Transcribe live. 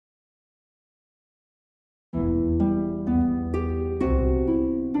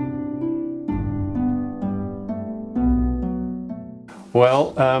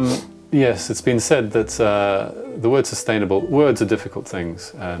Well, yes, it's been said that the word sustainable, words are difficult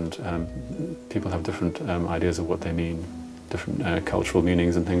things, and people have different ideas of what they mean, different cultural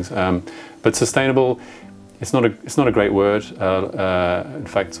meanings and things. But sustainable, it's not a great word. In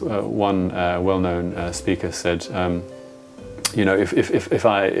fact, one well-known speaker said, you know, if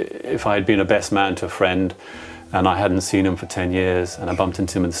I had been a best man to a friend, and I hadn't seen him for 10 years, and I bumped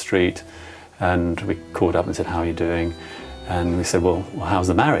into him in the street, and we caught up and said, "How are you doing?" And we said, well, how's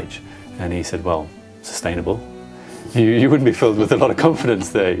the marriage? And he said, well, sustainable. You wouldn't be filled with a lot of confidence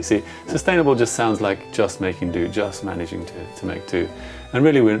there, you see. Sustainable just sounds like just making do, just managing to make do. And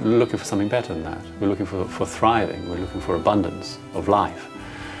really we're looking for something better than that. We're looking for thriving, we're looking for abundance of life.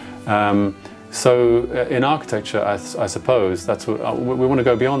 So in architecture, I suppose, that's what we want to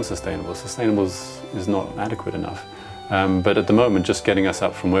go beyond sustainable. Sustainable is not adequate enough. But at the moment, just getting us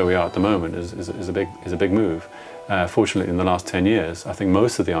up from where we are at the moment is a big move. Fortunately, in the last 10 years, I think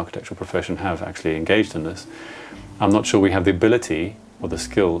most of the architectural profession have actually engaged in this. I'm not sure we have the ability or the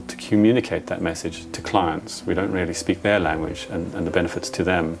skill to communicate that message to clients. We don't really speak their language and the benefits to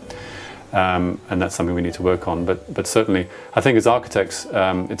them. And that's something we need to work on. But certainly, I think as architects,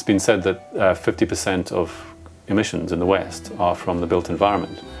 it's been said that 50% of emissions in the West are from the built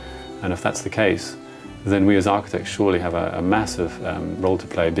environment. And if that's the case, then we as architects surely have a massive role to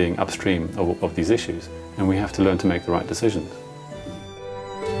play being upstream of these issues. And we have to learn to make the right decisions.